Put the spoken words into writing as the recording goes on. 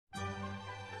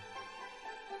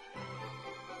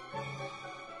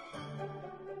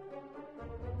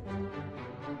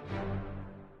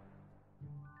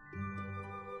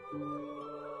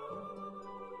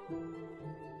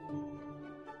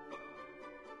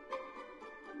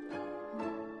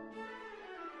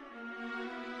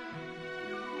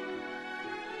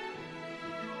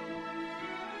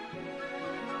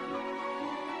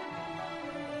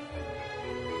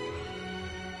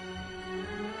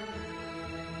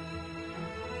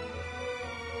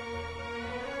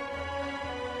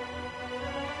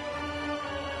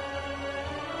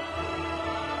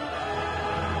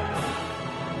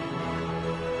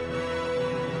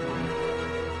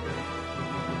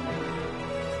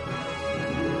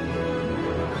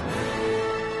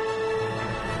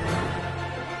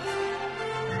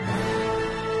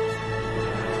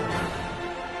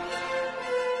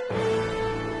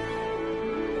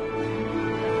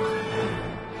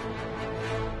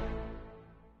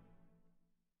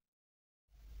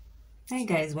Hi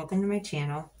guys, welcome to my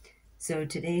channel. So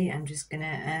today I'm just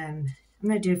gonna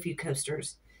do a few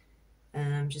coasters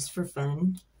just for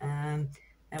fun. I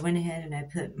went ahead and I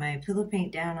put my pillow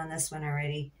paint down on this one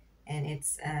already, and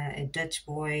it's a Dutch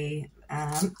boy,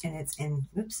 and it's in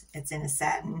a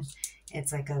satin.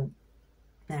 It's like a,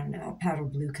 I don't know, powder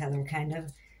blue color kind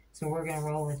of. So we're gonna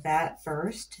roll with that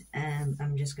first.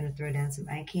 I'm just gonna throw down some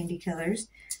eye candy colors.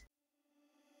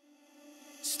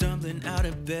 Stumbling out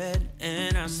of bed,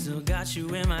 and I still got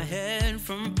you in my head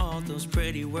from all those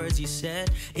pretty words you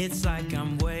said. It's like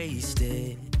I'm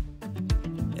wasted.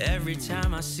 Every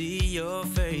time I see your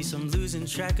face, I'm losing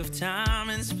track of time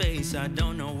and space. I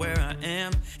don't know where I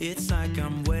am. It's like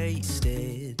I'm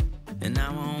wasted, and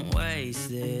I won't waste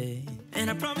it.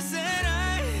 And I promise that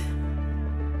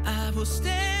I will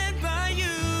stand by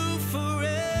you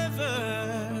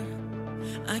forever.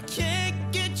 I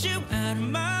can't get you out of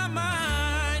my mind.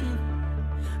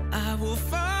 I will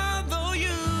follow you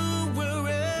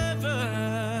wherever,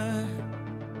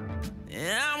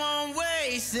 and I won't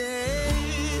waste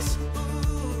this.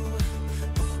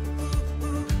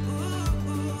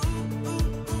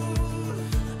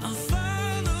 I'll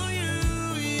follow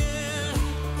you, yeah.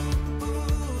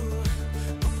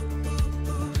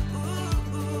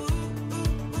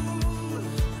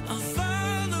 I'll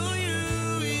follow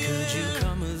you, yeah. Could you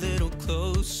come a little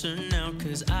closer now?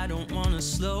 'Cause I don't wanna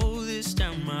slow this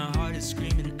down. My heart is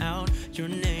screaming out your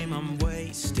name. I'm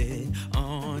wasted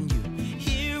on you.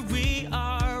 Here we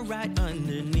are, right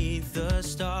underneath the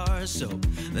stars. So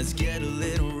let's get a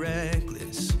little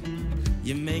reckless.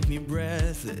 You make me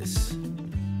breathless,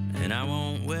 and I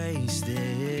won't waste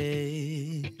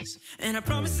this. And I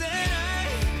promise that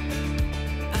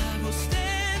I will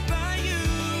stand by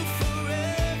you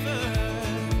forever.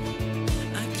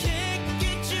 I can't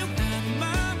get you out of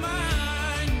my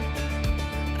mind.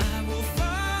 I will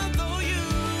follow you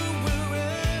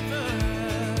wherever,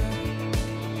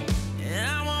 and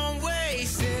I won't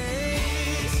waste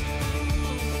this.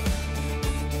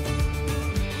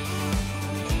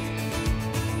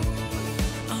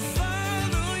 I'll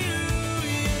follow you,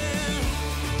 yeah.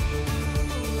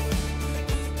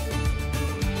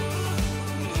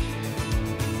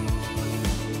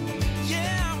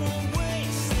 Yeah, I won't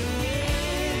waste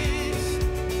this.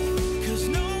 'Cause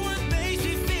no one makes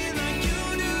me feel like you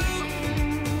do.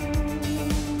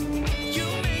 You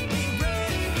make me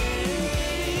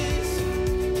breathless.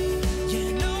 Yeah,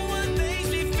 no one makes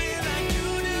me feel like you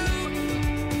do.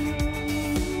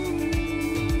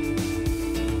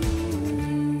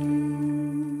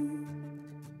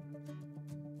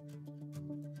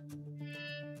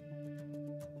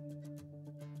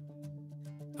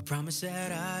 I promise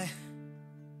that I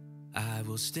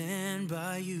will stand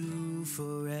by you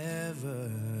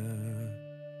forever,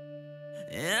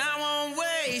 and I won't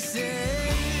waste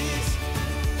this.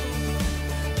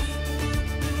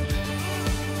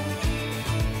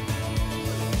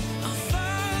 I'll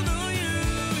follow you,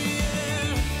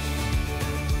 yeah.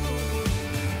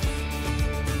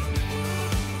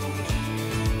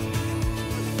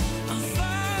 I'll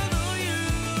follow you,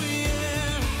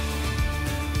 yeah.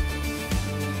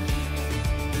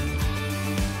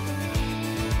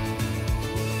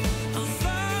 I'll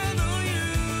follow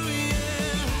you,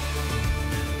 yeah.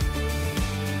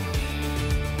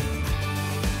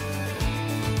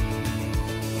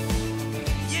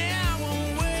 Yeah, I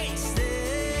won't waste this.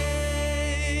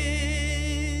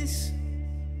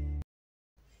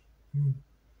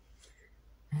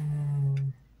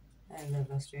 I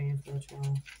love Australian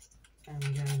filtrol. Oh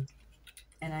my god.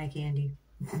 And eye candy.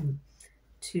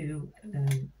 two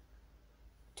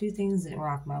things that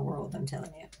rock my world, I'm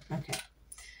telling you. Okay.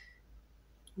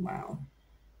 Wow.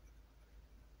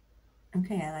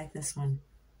 Okay, I like this one.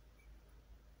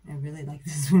 I really like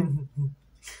this one.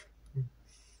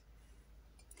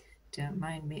 Don't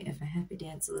mind me if I happy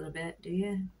dance a little bit, do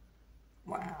you?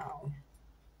 Wow.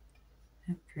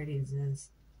 How pretty is this?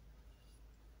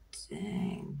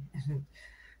 Dang.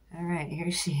 Alright,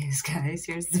 here she is, guys.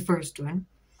 Here's the first one.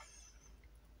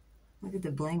 Look at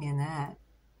the bling in that.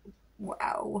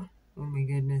 Wow. Oh my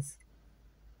goodness.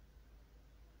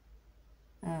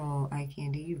 Oh, eye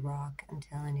candy, you rock. I'm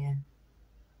telling you.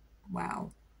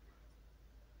 Wow.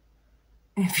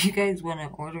 If you guys want to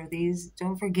order these,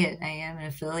 don't forget I am an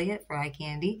affiliate for Eye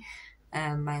Candy.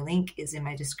 My link is in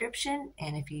my description,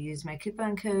 and if you use my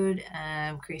coupon code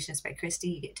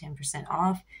KreationsbyKristey, you get 10%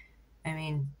 off. I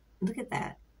mean, look at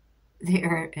that. They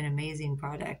are an amazing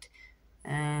product.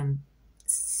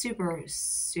 Super,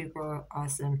 super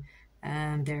awesome.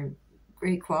 They're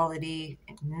great quality,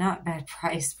 not bad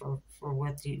price for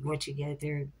what you get.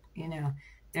 They're, you know,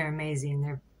 they're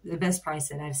amazing. the best price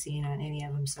that I've seen on any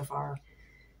of them so far.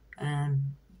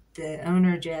 The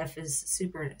owner, Jeff, is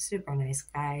super nice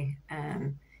guy.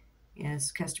 You know,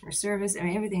 his customer service, I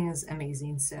mean, everything is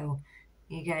amazing. So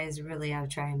you guys really ought to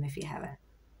try him if you haven't.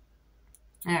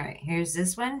 All right, here's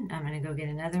this one. I'm going to go get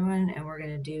another one, and we're going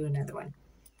to do another one.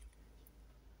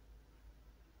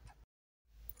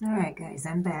 All right, guys,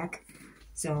 I'm back.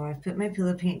 So I've put my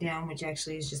pillow paint down, which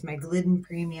actually is just my Glidden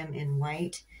Premium in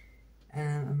white.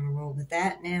 I'm going to roll with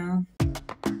that now.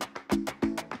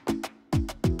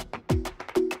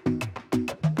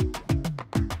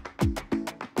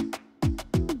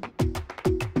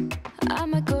 I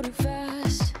might go too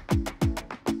fast.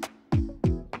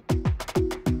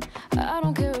 I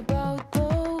don't care about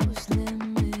those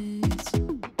limits,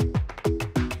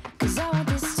 'cause I want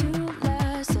this to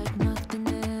last like nothing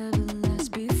ever lasts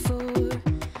before.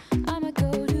 I might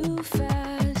go too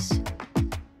fast.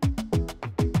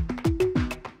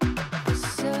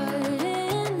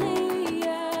 Suddenly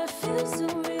I feel so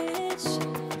rich,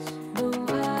 though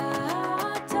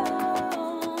I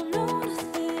don't know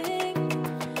nothing.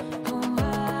 Oh, I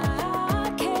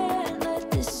can't let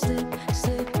this slip,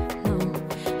 no.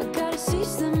 I gotta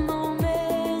seize the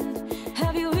moment.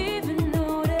 Have you even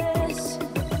noticed?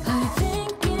 Are you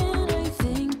thinking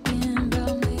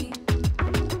about me?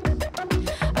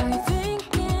 Are you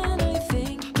thinking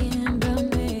about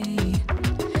me?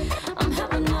 I'm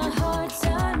having a hard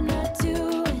time not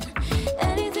doing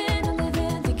anything other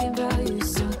than thinking about you.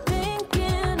 So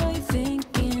are you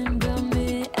thinking about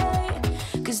me?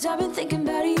 'Cause I've been thinking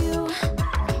about you.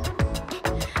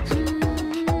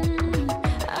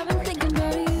 I've been thinking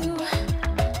about you.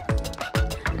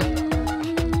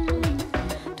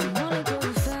 Don't wanna go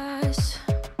fast,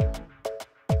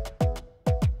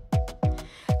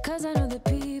 'cause I know that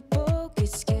people get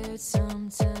scared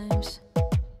sometimes.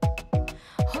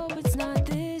 Hope it's not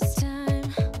this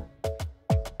time,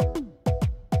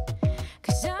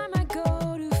 'cause I might go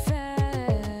too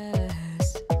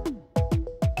fast.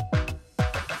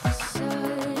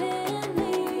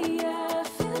 Suddenly I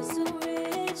feel so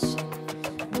rich,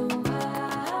 though I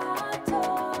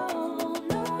don't know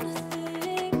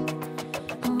nothing.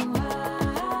 Oh, I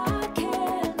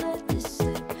can't let this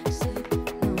slip,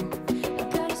 no. I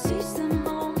gotta seize the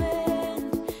moment.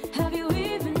 Have you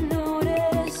even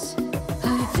noticed?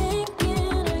 Are you thinking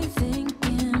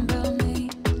about me?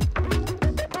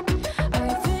 Are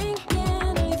you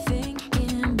thinking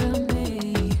about me?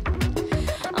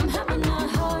 I'm having a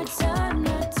hard time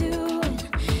not doing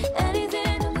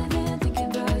anything other than thinking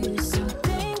about you. So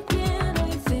are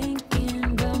you thinking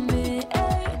about me?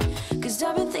 'Cause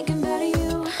I've been thinking about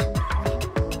you.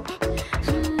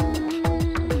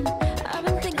 I've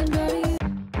been thinking about you.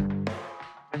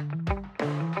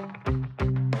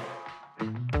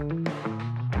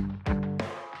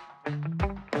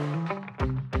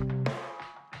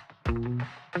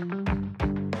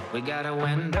 We got our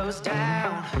windows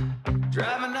down,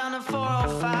 driving down the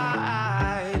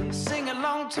 405, sing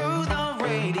along to the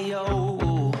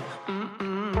radio.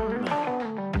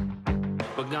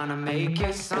 We're gonna make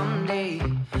it someday,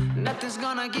 nothing's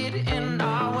gonna get in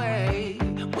our way.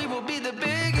 We will be the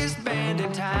biggest band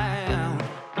in town.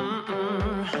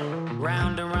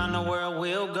 Round and round the world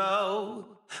we'll go,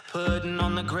 putting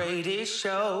on the greatest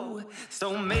show.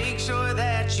 So make sure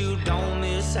that you don't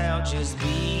miss out, just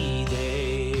be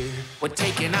there. We're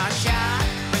taking our shot,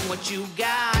 bring what you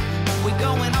got. We're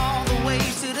going all the way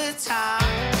to the top.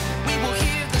 We will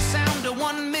hear the sound of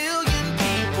 1 million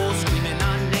people screaming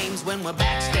our names when we're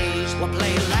backstage. We'll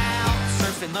play loud,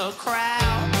 surfing the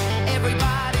crowd.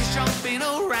 Everybody's jumping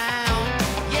around.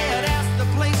 Yeah, that's the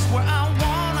place where I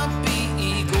wanna be.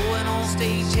 Going on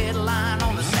stage, headline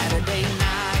on a Saturday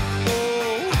night.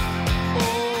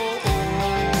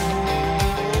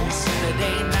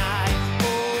 Saturday night.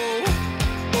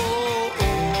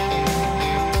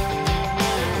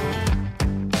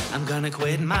 I'm gonna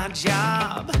quit my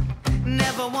job,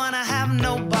 never wanna have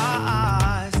no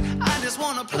bars. I just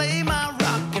wanna play my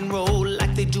rock and roll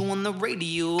like they do on the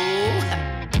radio.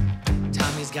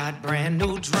 Tommy's got brand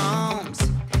new drums,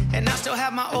 and I still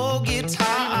have my old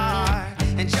guitar.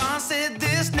 And John said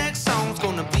this next song's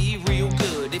gonna be real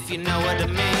good, if you know what I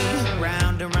mean.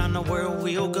 Round and round the world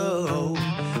we'll go,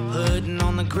 putting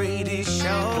on the greatest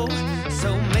show.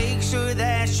 So make sure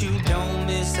that you don't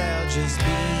miss out, just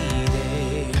be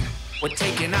there. We're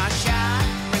taking our shot,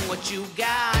 bring what you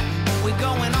got. We're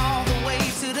going all the way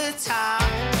to the top.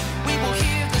 We will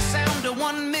hear the sound of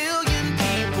 1 million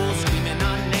people screaming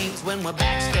our names when we're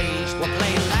backstage. We'll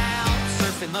play loud,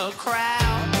 surfing the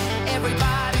crowd.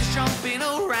 Everybody's jumping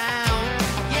around.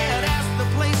 Yeah, that's the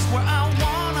place where I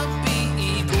wanna be.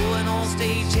 Going on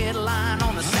stage, headline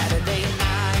on a Saturday.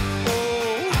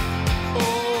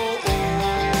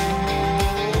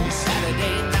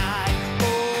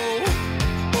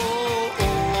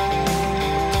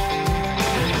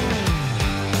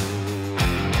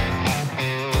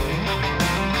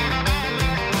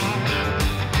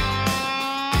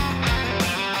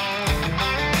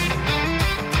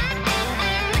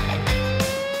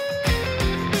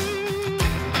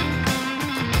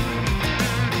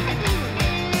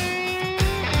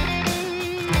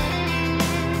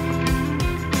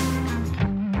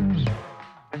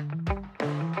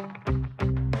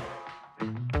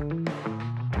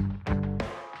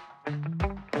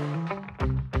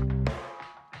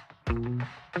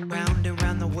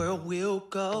 the world will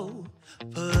go,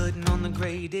 putting on the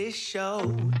greatest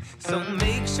show. So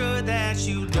make sure that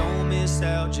you don't miss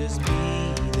out, just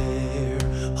be there.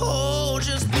 Oh,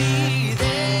 just be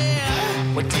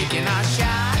there. We're taking our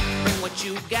shot, bring what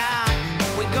you got.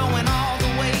 We're going all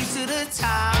the way to the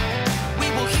top. We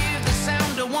will hear the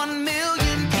sound of 1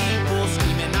 million people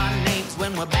screaming our names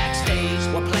when we're backstage.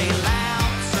 We'll play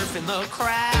loud, surfing the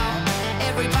crowd.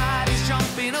 Everybody's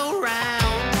jumping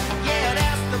around. Yeah,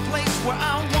 that's the place where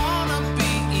I wanna be.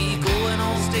 Going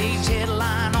on stage,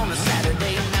 headline on a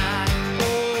Saturday night.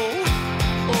 Oh,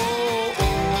 oh,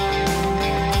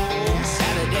 oh,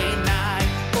 Saturday night.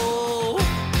 Oh,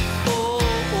 oh,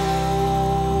 oh.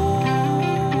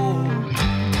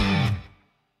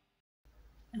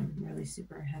 I'm really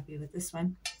super happy with this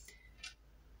one.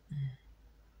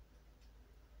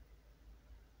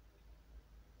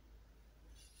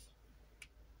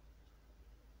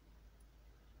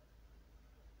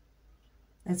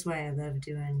 That's why I love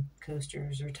doing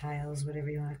coasters or tiles, whatever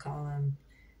you want to call them.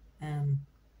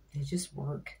 They just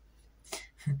work.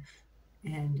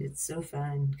 And it's so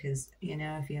fun because, you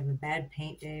know, if you have a bad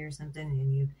paint day or something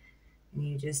and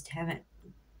you just haven't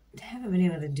been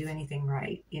able to do anything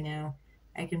right, you know,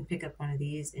 I can pick up one of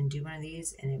these and do one of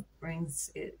these, and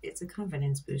it's a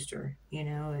confidence booster, you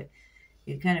know.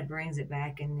 It kind of brings it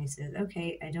back, and he says,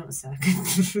 okay, I don't suck.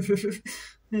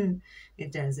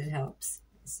 It does, it helps.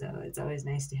 So it's always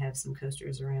nice to have some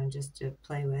coasters around just to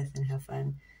play with and have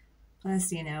fun.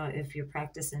 Plus, you know, if you're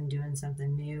practicing doing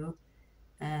something new,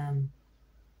 you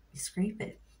scrape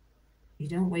it. You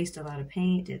don't waste a lot of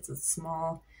paint. It's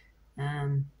small.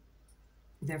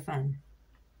 They're fun.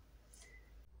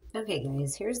 Okay,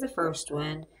 guys, here's the first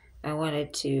one. I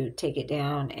wanted to take it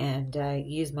down and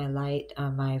use my light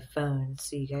on my phone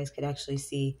so you guys could actually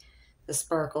see the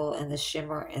sparkle and the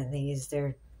shimmer in these.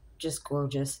 They're just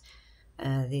gorgeous.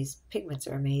 These pigments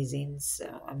are amazing,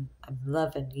 so I'm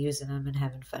loving using them and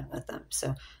having fun with them.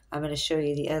 So I'm going to show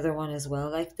you the other one as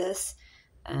well like this.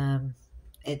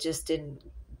 It just didn't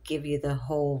give you the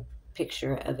whole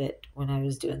picture of it when I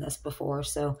was doing this before,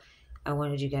 so I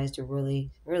wanted you guys to really,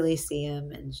 really see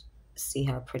them and see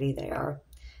how pretty they are.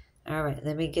 All right,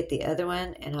 let me get the other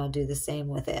one, and I'll do the same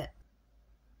with it.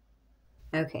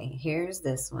 Okay, here's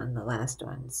this one, the last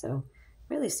one. So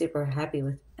really super happy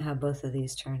with how both of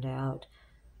these turned out.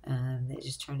 They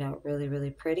just turned out really, really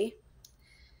pretty.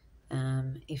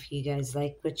 If you guys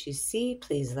like what you see,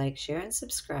 please like, share, and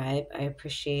subscribe. I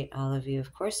appreciate all of you,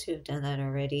 of course, who've done that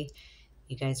already.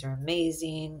 You guys are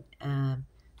amazing.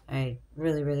 I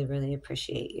really, really, really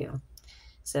appreciate you.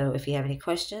 So if you have any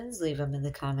questions, leave them in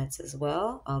the comments as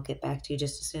well. I'll get back to you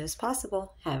just as soon as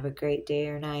possible. Have a great day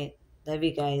or night. Love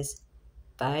you guys.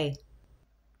 Bye.